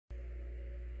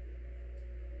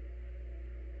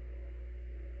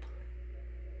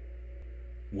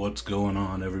What's going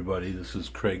on, everybody? This is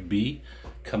Craig B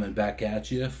coming back at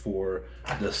you for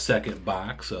the second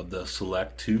box of the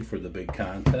Select 2 for the big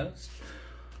contest.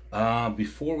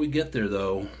 Before we get there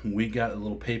though, we got a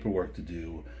little paperwork to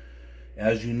do.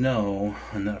 As you know,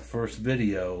 in that first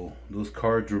video, those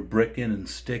cards were bricking and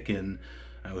sticking.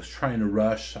 I was trying to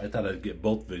rush. I thought I'd get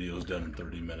both videos done in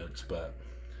 30 minutes, but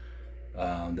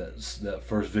that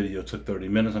first video took 30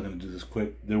 minutes. I'm going to do this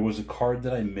quick. There was a card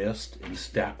that I missed in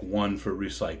stack 1 for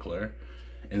Recycler,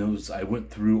 and I went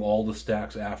through all the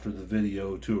stacks after the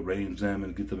video to arrange them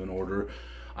and get them in order.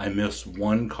 I missed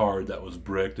one card that was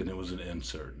bricked, and it was an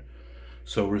insert.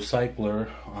 So Recycler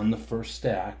on the first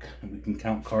stack, and we can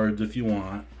count cards if you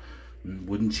want, and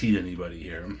wouldn't cheat anybody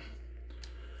here.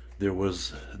 There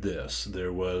was this.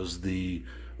 There was the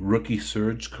Rookie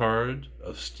Surge card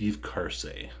of Steve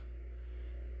Karsay.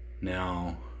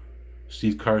 Now,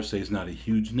 Steve Karsay is not a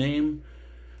huge name,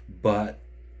 but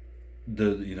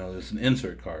there's an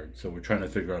insert card, so we're trying to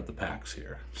figure out the packs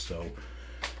here. So,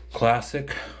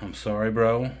 Classic, I'm sorry,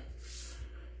 bro.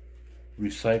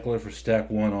 Recycler for stack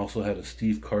 1 also had a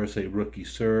Steve Karsay Rookie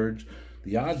Surge.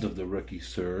 The odds of the Rookie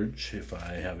Surge, if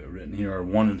I have it written here, are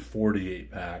 1 in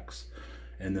 48 packs.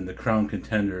 And then the Crown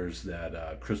Contenders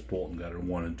that Chris Bolton got are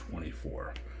 1 in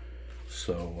 24.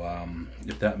 So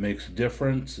if that makes a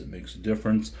difference, it makes a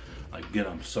difference. Again,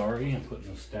 I'm sorry. I'm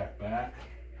putting the stack back.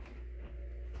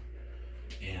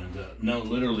 And no,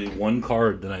 literally one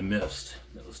card that I missed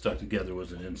that was stuck together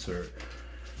was an insert.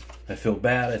 I feel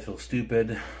bad. I feel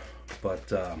stupid. But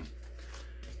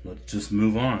let's just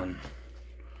move on.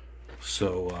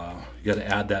 So you got to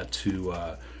add that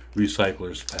to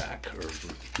Recycler's pack,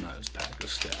 or not his pack,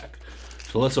 his stack.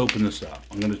 So let's open this up.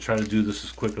 I'm going to try to do this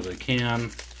as quick as I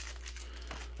can.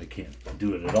 I can't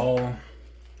do it at all.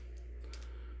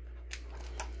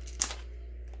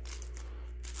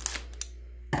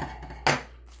 I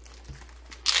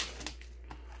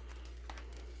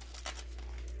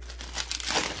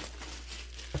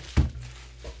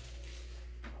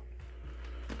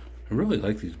really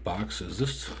like these boxes.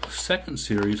 This second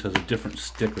series has a different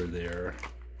sticker there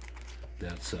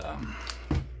that's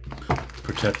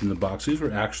protecting the box. These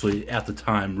were actually, at the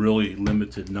time, really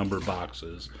limited number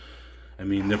boxes. I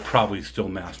mean, they're probably still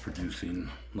mass producing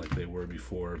like they were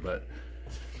before, but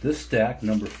this stack,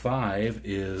 number 5,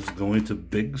 is going to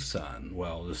Big Sun.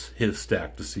 Well, this is his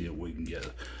stack to see if we can get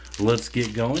it. Let's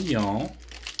get going, y'all.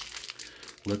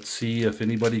 Let's see if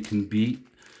anybody can beat.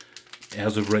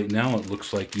 As of right now, it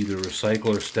looks like either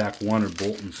Recycler stack 1 or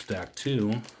Bolton stack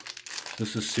 2.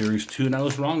 This is series 2, and I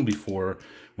was wrong before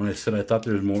when I said I thought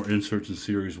there was more inserts in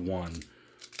series 1.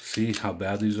 See how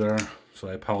bad these are? So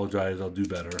I apologize, I'll do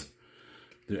better.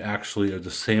 There actually are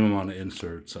the same amount of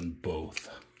inserts on both.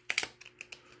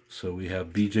 So we have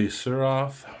BJ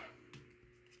Suroff,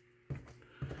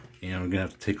 and we're going to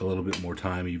have to take a little bit more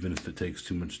time, even if it takes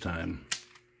too much time.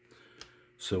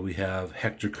 So we have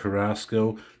Hector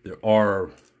Carrasco. There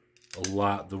are a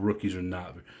lot. The rookies are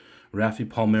not. Rafi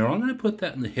Palmeiro. I'm going to put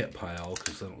that in the hit pile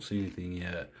because I don't see anything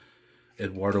yet.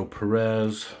 Eduardo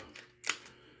Perez.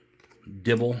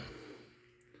 Dibble.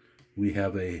 We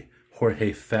have a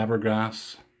Jorge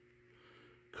Fabregas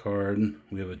card.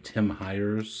 We have a Tim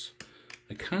Hires.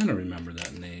 I kind of remember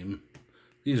that name.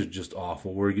 These are just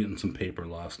awful. We're getting some paper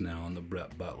loss now on the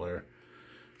Brett Butler.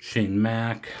 Shane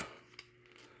Mack.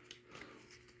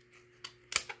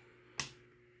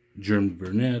 Jeremy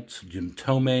Burnett, Jim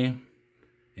Thome,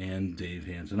 and Dave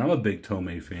Hansen. I'm a big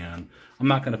Thome fan. I'm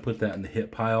not going to put that in the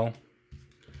hit pile.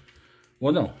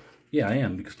 Well, no. Yeah, I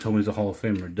am, because Thome's a Hall of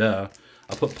Famer. Duh.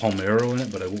 I'll put Palmeiro in it,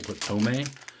 but I won't put Thome.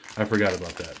 I forgot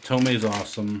about that. Thome's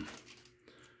awesome.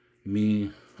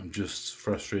 Me, I'm just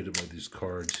frustrated by these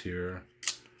cards here.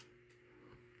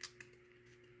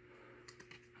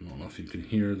 I don't know if you can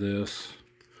hear this.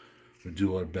 We'll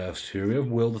do our best here. We have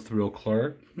Will the Thrill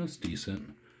Clark. That's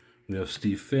decent. We have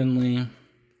Steve Finley,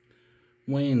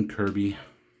 Wayne Kirby,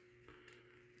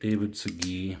 David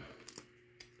Segui,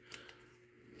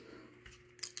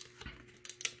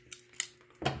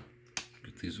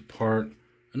 get these apart.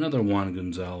 Another Juan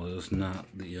Gonzalez, not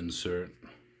the insert.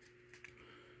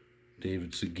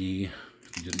 David Segui,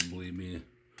 if you didn't believe me.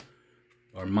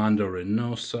 Armando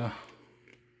Reynosa.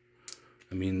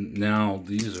 I mean, now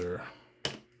these are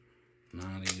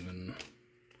not even.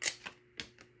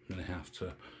 I'm going to have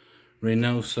to.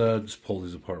 Reynosa, just pull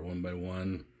these apart one by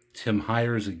one. Tim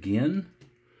Hires again.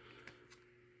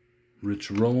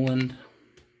 Rich Rowland.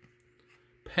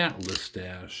 Pat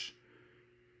Listash.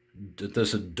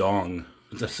 That's a dong.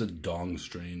 That's a dong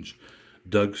Strange.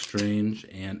 Doug Strange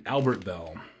and Albert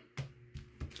Bell.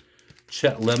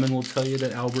 Chet Lemon will tell you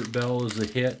that Albert Bell is a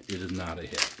hit. It is not a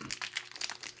hit.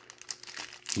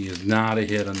 He is not a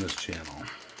hit on this channel.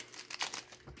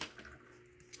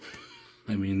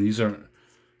 I mean, these aren't...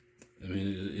 I mean,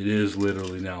 it is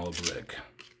literally now a brick.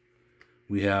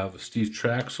 We have Steve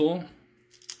Traxel.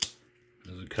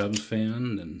 As a Cubs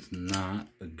fan, that's not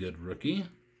a good rookie.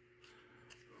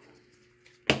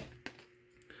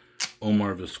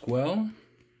 Omar Vizquel.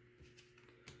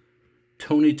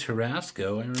 Tony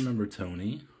Tarasco. I remember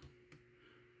Tony.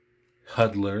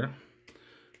 Hudler.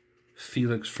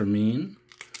 Felix Fermin.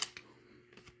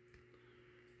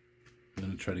 I'm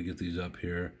going to try to get these up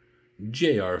here.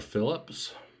 J.R.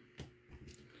 Phillips.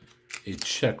 A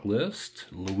checklist.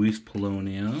 Luis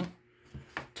Polonia.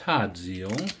 Todd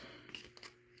Zeal. Is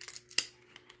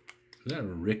that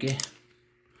Ricky?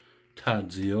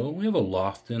 Todd Zeal. We have a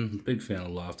Lofton. Big fan of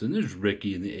Lofton. There's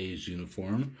Ricky in the A's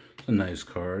uniform. It's a nice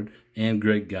card. And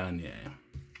Greg Gagne.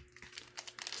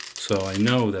 So I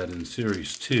know that in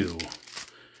Series 2,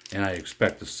 and I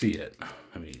expect to see it.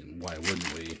 I mean, why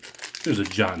wouldn't we? There's a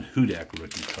John Hudak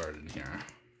rookie card in here.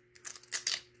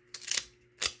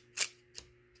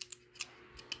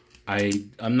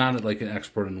 I'm not like an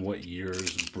expert in what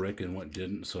years brick and what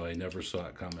didn't, so I never saw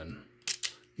it coming.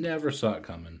 Never saw it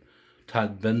coming.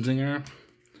 Todd Benzinger,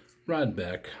 Rod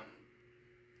Beck,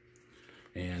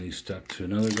 and he's stuck to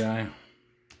another guy.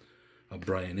 A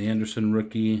Brian Anderson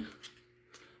rookie.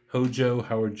 Hojo,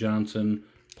 Howard Johnson,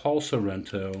 Paul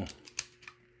Sorrento,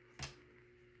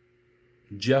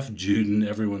 Jeff Juden,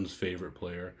 everyone's favorite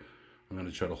player. I'm going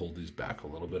to try to hold these back a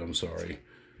little bit, I'm sorry.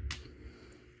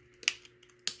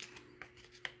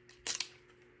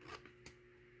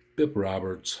 Bip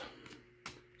Roberts,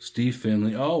 Steve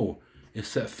Finley. Oh,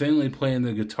 it's that Finley playing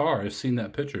the guitar. I've seen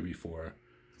that picture before.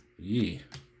 Yee.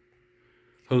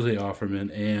 Jose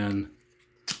Offerman and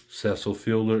Cecil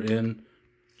Fielder and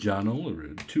John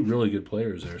Olerud. Two really good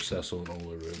players there, Cecil and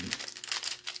Olerud.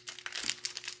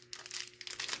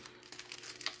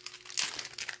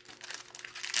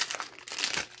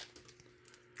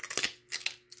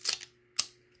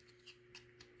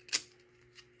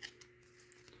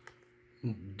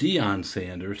 Deion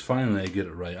Sanders. Finally, I get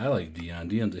it right. I like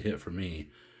Deion. Deion's a hit for me.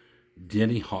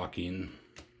 Denny Hawking.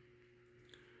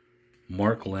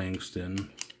 Mark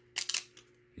Langston.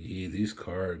 Yeah, these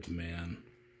cards, man.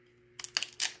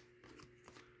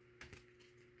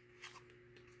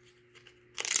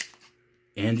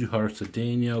 Andrew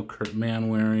Harcedeno, Kurt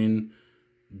Manwaring,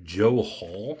 Joe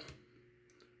Hall,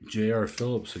 J.R.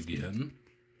 Phillips again.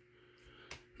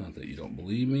 Not that you don't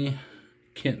believe me.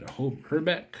 Kent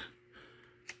Herbeck.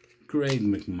 Greg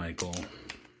McMichael.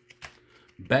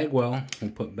 Bagwell.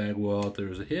 We'll put Bagwell out there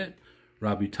as a hit.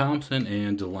 Robbie Thompson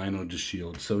and Delino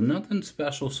DeShields. So nothing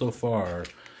special so far.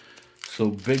 So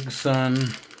Big Sun.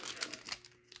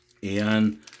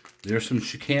 And there's some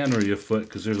chicanery afoot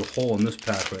because there's a hole in this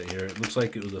pack right here. It looks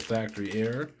like it was a factory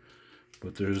error.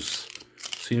 But there's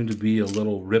seemed to be a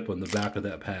little rip on the back of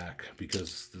that pack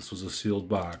because this was a sealed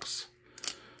box.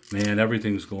 Man,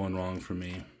 everything's going wrong for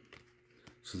me.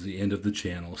 This is the end of the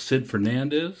channel. Sid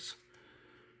Fernandez.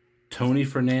 Tony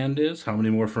Fernandez. How many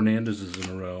more Fernandezes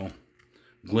in a row?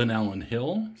 Glenn Allen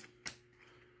Hill.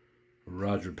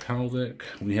 Roger Palvick.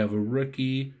 We have a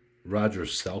rookie. Roger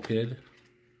Selkid.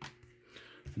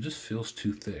 It just feels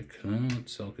too thick. Oh,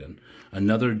 it's Selkid.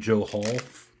 Another Joe Hall.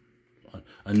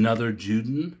 Another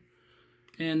Juden.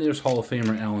 And there's Hall of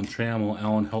Famer Alan Trammell.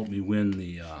 Alan helped me win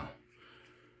the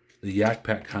Yak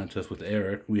Pack contest with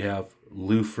Eric. We have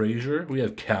Lou Frazier. We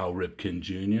have Cal Ripken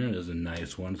Jr. It is a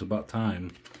nice one. It's about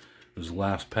time. It was the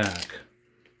last pack.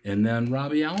 And then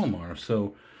Robbie Alomar.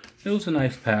 So it was a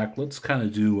nice pack. Let's kind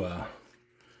of do a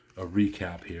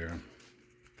recap here.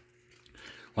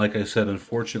 Like I said,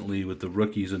 unfortunately, with the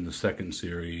rookies in the second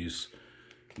series,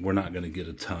 we're not going to get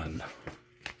a ton.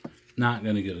 Not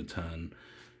going to get a ton.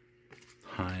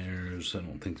 Hires. I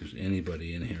don't think there's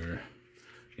anybody in here.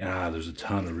 Yeah, there's a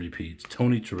ton of repeats.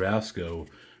 Tony Tarasco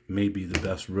may be the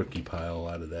best rookie pile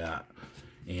out of that.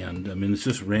 And, I mean, it's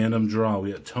just random draw.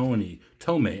 We got Tony,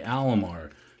 Tomei,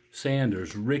 Alomar,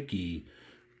 Sanders, Ricky,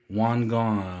 Juan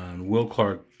Gon, Will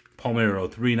Clark,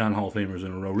 Palmeiro, 3 non-Hall of Famers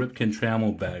in a row. Ripken,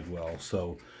 Trammell, Bagwell.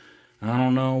 So, I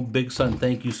don't know. Big Sun,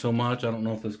 thank you so much. I don't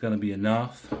know if it's going to be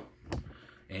enough.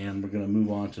 And we're going to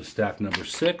move on to stack number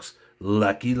 6.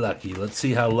 Lucky Lucky. Let's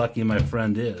see how lucky my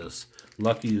friend is.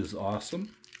 Lucky is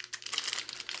awesome.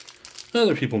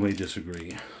 Other people may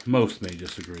disagree. Most may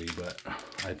disagree, but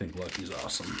I think Lucky's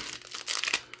awesome.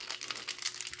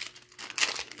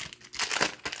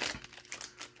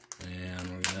 And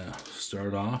we're going to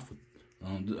start off.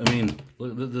 I mean,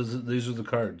 look, these are the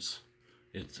cards.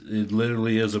 It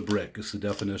literally is a brick. It's the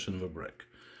definition of a brick.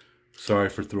 Sorry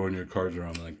for throwing your cards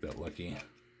around like that, Lucky.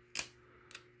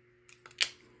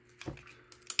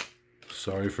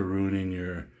 Sorry for ruining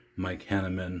your Mike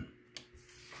Hanneman.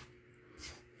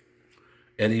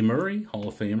 Eddie Murray, Hall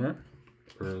of Famer,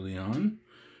 early on.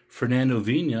 Fernando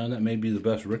Vina, that may be the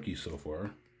best rookie so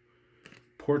far.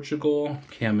 Portugal,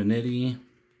 Caminiti,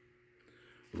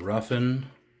 Ruffin,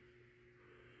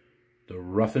 the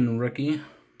Ruffin rookie.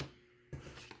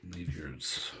 Leave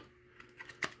yours.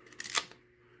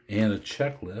 And a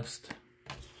checklist.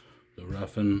 The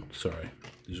Ruffin, sorry,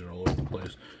 these are all over the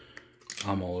place.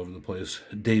 I'm all over the place.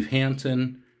 Dave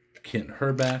Hansen, Kent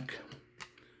Herbeck,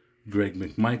 Greg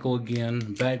McMichael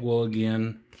again, Bagwell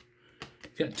again.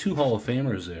 Got 2 Hall of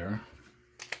Famers there.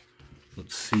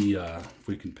 Let's see if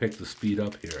we can pick the speed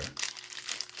up here.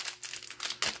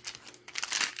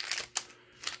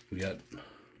 We got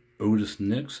Otis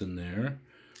Nixon there.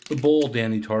 The Bull,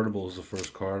 Danny Tartabull is the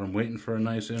first card. I'm waiting for a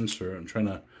nice insert. I'm trying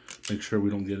to make sure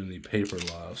we don't get any paper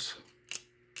loss.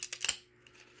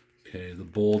 Okay, the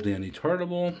Bull, Danny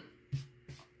Tartabull.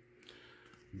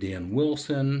 Dan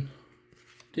Wilson.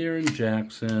 Darren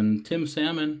Jackson. Tim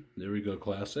Salmon. There we go,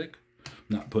 classic.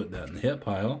 Not putting that in the hit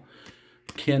pile.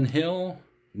 Ken Hill.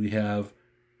 We have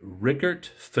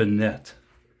Rickert Fenette.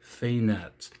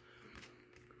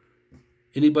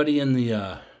 Anybody in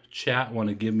the chat want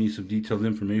to give me some detailed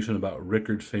information about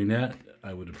Rickert Fenette?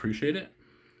 I would appreciate it.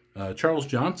 Charles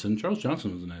Johnson. Charles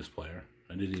Johnson was a nice player.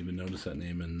 I didn't even notice that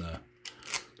name in the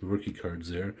rookie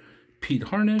cards there. Pete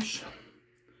Harnish.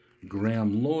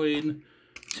 Graham Lloyd.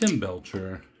 Tim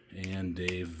Belcher. And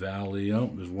Dave Valley. Oh,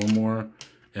 there's one more.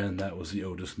 And that was the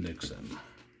Otis Nixon.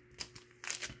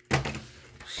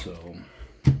 So,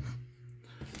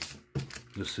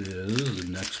 this is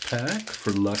the next pack for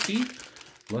Lucky.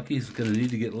 Lucky's going to need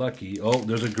to get lucky. Oh,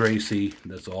 there's a Gracie.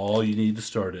 That's all you need to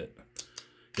start it.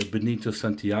 The Benito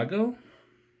Santiago.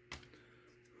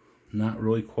 Not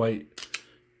really quite.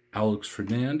 Alex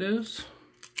Fernandez.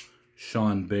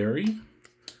 Sean Barry.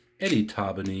 Eddie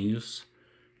Tabanese.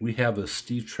 We have a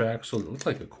Steve Traxel. It looked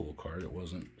like a cool card. It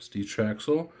wasn't. Steve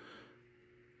Traxel.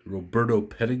 Roberto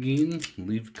Pettigin.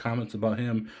 Leave comments about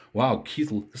him. Wow,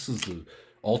 Keith, this is the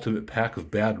ultimate pack of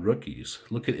bad rookies.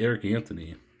 Look at Eric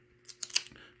Anthony.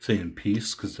 Saying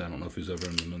peace, because I don't know if he's ever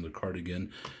in another card again.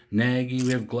 Nagy,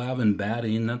 we have Glavin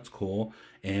batting. That's cool.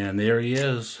 And there he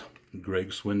is. Greg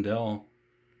Swindell.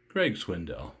 Greg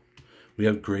Swindell. We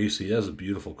have Gracie. That's a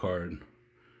beautiful card.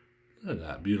 Look at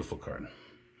that. Beautiful card.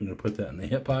 I'm going to put that in the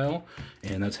hit pile.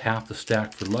 And that's half the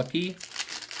stack for Lucky.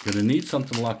 Going to need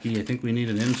something lucky. I think we need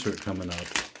an insert coming up.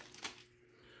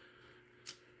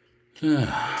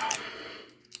 I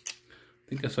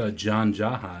think I saw John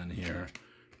Jaha in here.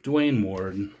 Dwayne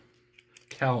Ward.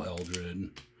 Cal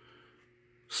Eldred.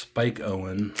 Spike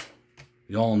Owen.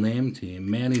 The all-name team.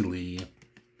 Manny Lee.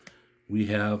 We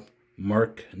have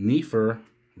Mark Niefer.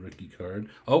 Rookie card.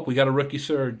 Oh, we got a rookie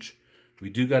surge. We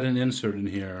do got an insert in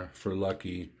here for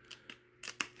Lucky.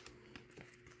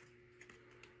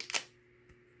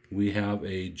 We have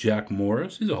a Jack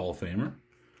Morris. He's a Hall of Famer.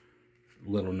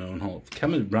 Little known Hall.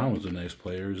 Kevin Brown was a nice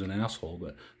player. He's an asshole,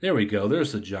 but there we go.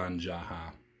 There's the John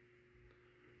Jaha.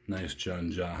 Nice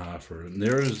John Jaha for. And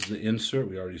there is the insert.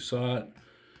 We already saw it.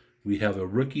 We have a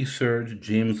rookie surge,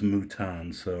 James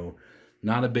Mouton. So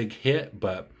not a big hit,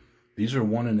 but these are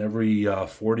one in every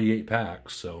 48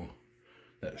 packs. So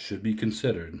that should be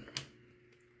considered.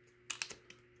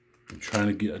 I'm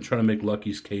trying to make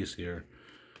Lucky's case here.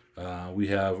 We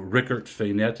have Rickert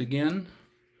Fenette again,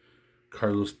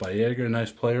 Carlos Baerga,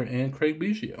 nice player, and Craig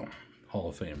Biggio, Hall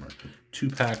of Famer. 2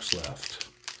 packs left.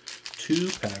 2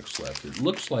 packs left. It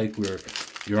looks like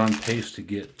you're on pace to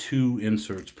get 2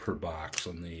 inserts per box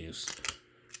on these.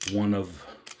 One of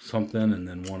something and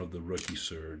then one of the rookie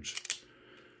surge.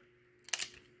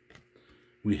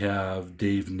 We have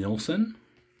Dave Nilsson,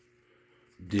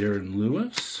 Darren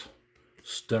Lewis,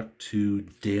 stuck to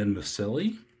Dan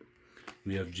Maselli.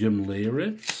 We have Jim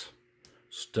Leyritz,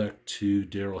 stuck to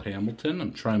Daryl Hamilton.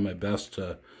 I'm trying my best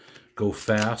to go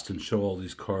fast and show all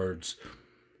these cards.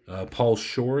 Paul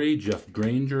Shorey, Jeff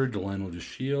Granger, Delano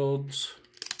DeShields,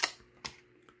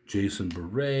 Jason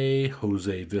Beret,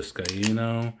 Jose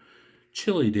Vizcaíno,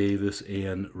 Chili Davis,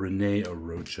 and Rene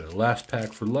Arocha. Last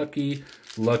pack for Lucky.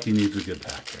 Lucky needs a good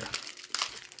pack here.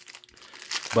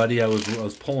 Buddy, I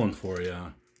was pulling for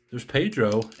you. There's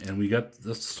Pedro, and we got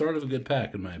the start of a good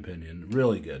pack, in my opinion.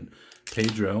 Really good.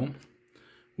 Pedro.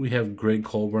 We have Greg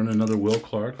Colburn, another Will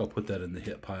Clark. I'll put that in the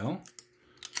hit pile.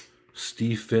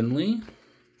 Steve Finley.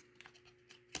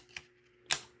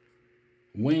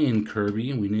 Wayne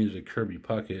Kirby. We needed a Kirby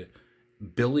Puckett.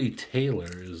 Billy Taylor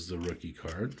is the rookie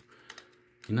card.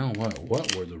 You know what?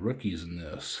 What were the rookies in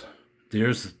this?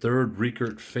 There's the third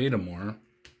Rickert Fedamore.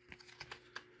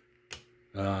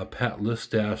 Pat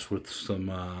Listash with some,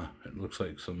 it looks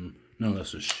like some, no,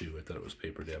 that's a shoe. I thought it was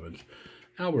paper damage.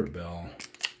 Albert Bell,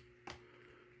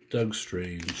 Doug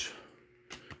Strange,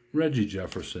 Reggie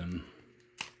Jefferson,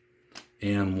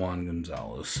 and Juan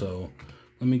Gonzalez. So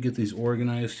let me get these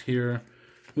organized here.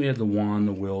 We had the Juan,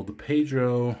 the Will, the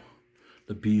Pedro,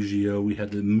 the Biggio. We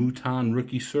had the Mouton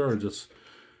rookie surge. That's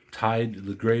tied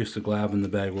the Grace, the Glavine, the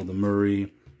Bagwell, the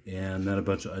Murray, and then a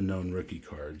bunch of unknown rookie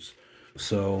cards.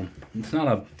 So it's not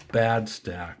a bad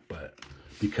stack, but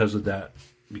because of that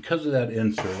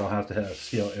insert, I'll have to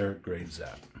see how Eric grades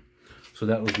that. So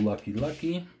that was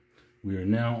Lucky. We are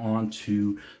now on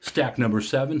to stack number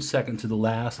 7, second to the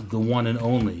last, the one and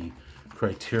only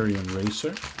Criterion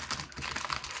Racer.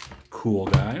 Cool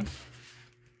guy.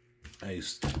 I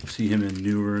see him in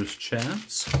Newer's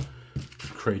chats.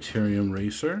 Criterion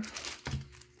Racer.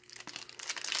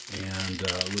 And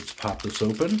let's pop this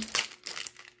open.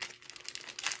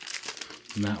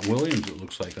 Matt Williams, it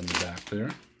looks like on the back there.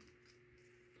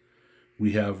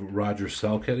 We have Roger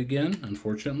Salkett again,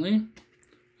 unfortunately.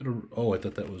 Oh, I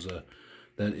thought that was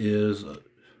that is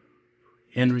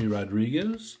Henry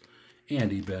Rodriguez,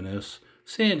 Andy Benes,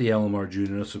 Sandy Alomar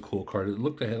Jr. That's a cool card. It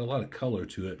looked like it had a lot of color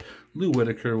to it. Lou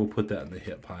Whitaker, we'll put that in the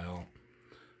hit pile.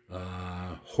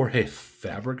 Jorge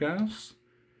Fabregas,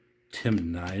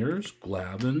 Tim Nyers,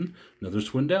 Glavine, another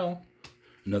Swindell,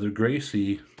 another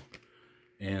Gracie,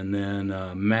 and then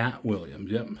Matt Williams.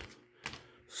 Yep.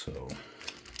 So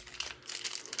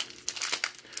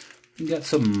we got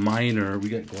some minor. We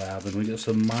got Glavine. We got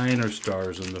some minor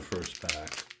stars in the first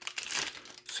pack.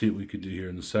 See what we could do here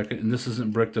in the second. And this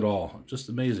isn't bricked at all. Just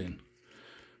amazing.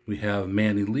 We have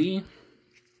Manny Lee,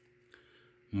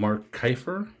 Mark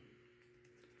Keifer,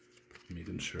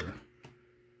 making sure,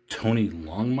 Tony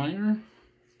Longmire,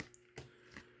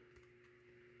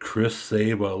 Chris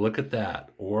Sabo. Look at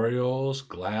that. Orioles,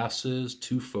 glasses,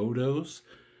 2 photos.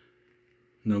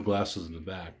 No glasses in the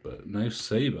back, but nice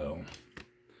Sabo.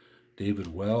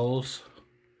 David Wells,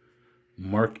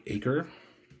 Mark Aker,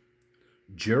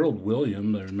 Gerald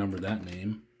Williams, I remember that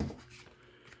name.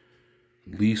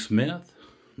 Lee Smith.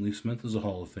 Lee Smith is a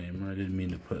Hall of Famer. I didn't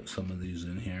mean to put some of these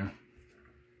in here.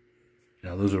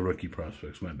 Now, those are rookie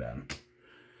prospects, my bad.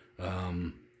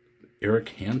 Eric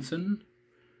Hansen,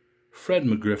 Fred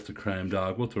McGriff, the Crime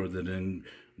Dog. We'll throw that in.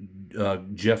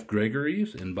 Jeff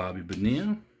Gregory's and Bobby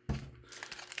Bonilla.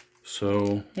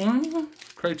 So, well,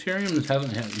 Criterion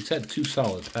hasn't had, he's had 2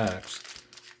 solid packs.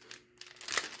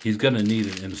 He's going to need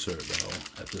an insert,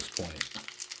 though, at this point.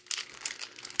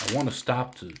 I want to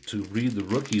stop to read the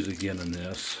rookies again in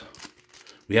this.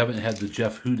 We haven't had the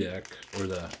Jeff Hudek, or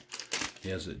the,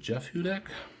 is it Jeff Hudek?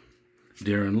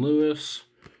 Darren Lewis,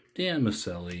 Dan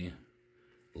Maselli,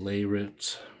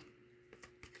 Leyritz,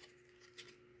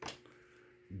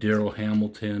 Daryl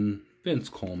Hamilton, Vince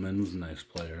Coleman was a nice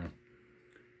player.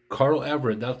 Carl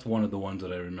Everett, that's one of the ones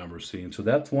that I remember seeing. So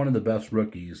that's one of the best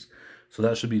rookies. So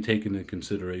that should be taken into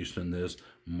consideration in this.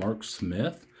 Mark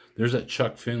Smith. There's that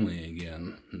Chuck Finley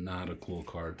again. Not a cool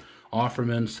card.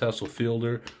 Offerman, Cecil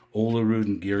Fielder, Olerud,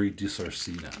 and Gary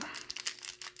DiSarcina.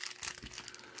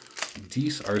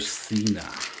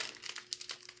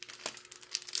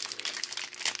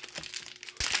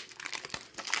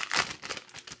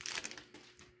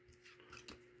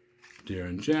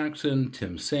 Darren Jackson,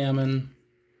 Tim Salmon,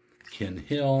 Ken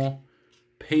Hill,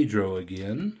 Pedro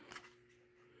again,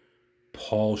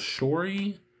 Paul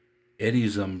Shorey, Eddie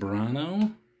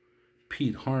Zambrano,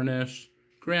 Pete Harnish,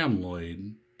 Graham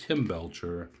Lloyd, Tim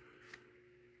Belcher.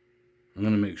 I'm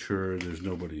going to make sure there's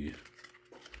nobody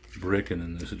bricking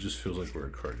in this. It just feels like we're a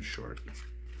card short.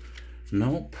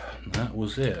 Nope, that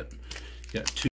was it. Got 2